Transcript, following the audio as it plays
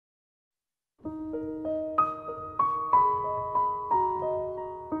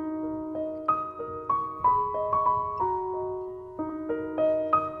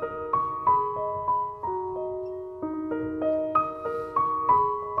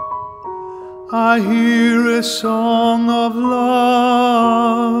I hear a song of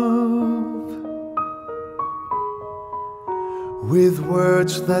love with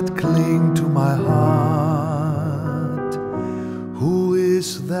words that cling to my heart. Who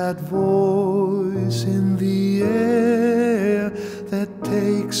is that voice in the air that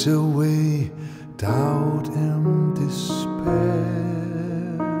takes away doubt and despair?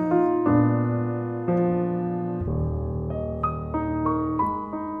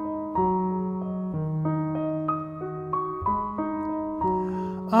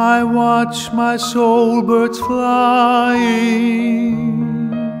 I watch my soul birds flying.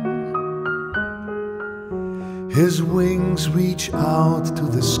 His wings reach out to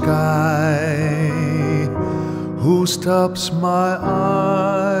the sky. Who stops my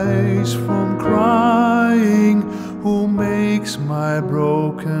eyes from crying? Who makes my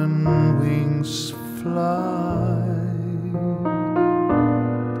broken wings fly?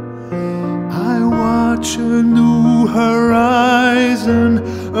 I watch a new horizon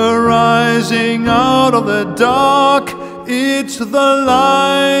arising out of the dark. It's the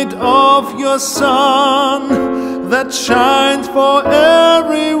light of your sun that shines for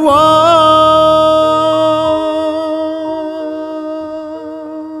everyone.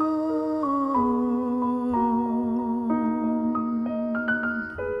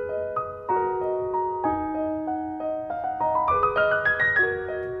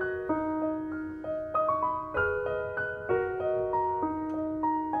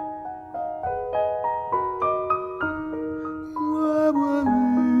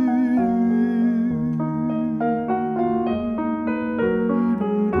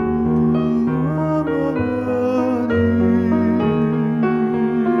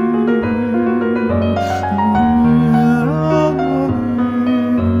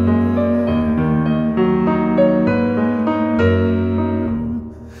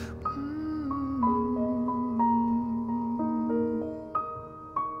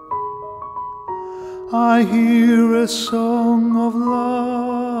 I hear a song of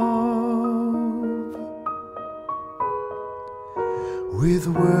love with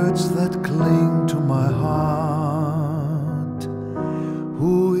words that cling to my heart.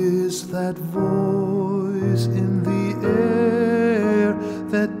 Who is that voice in the air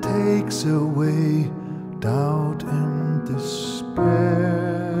that takes away doubt and despair?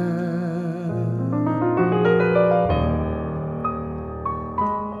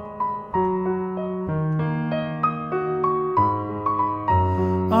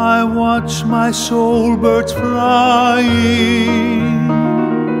 I watch my soul birds flying.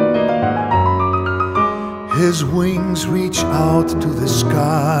 His wings reach out to the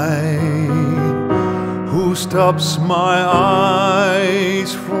sky. Who stops my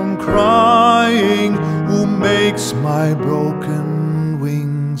eyes from crying? Who makes my broken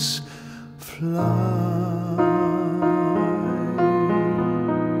wings fly?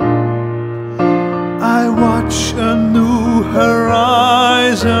 I watch a new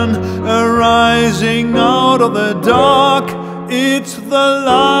horizon arising out of the dark. It's the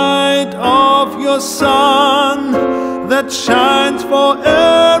light of your sun that shines for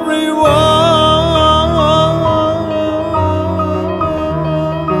everyone.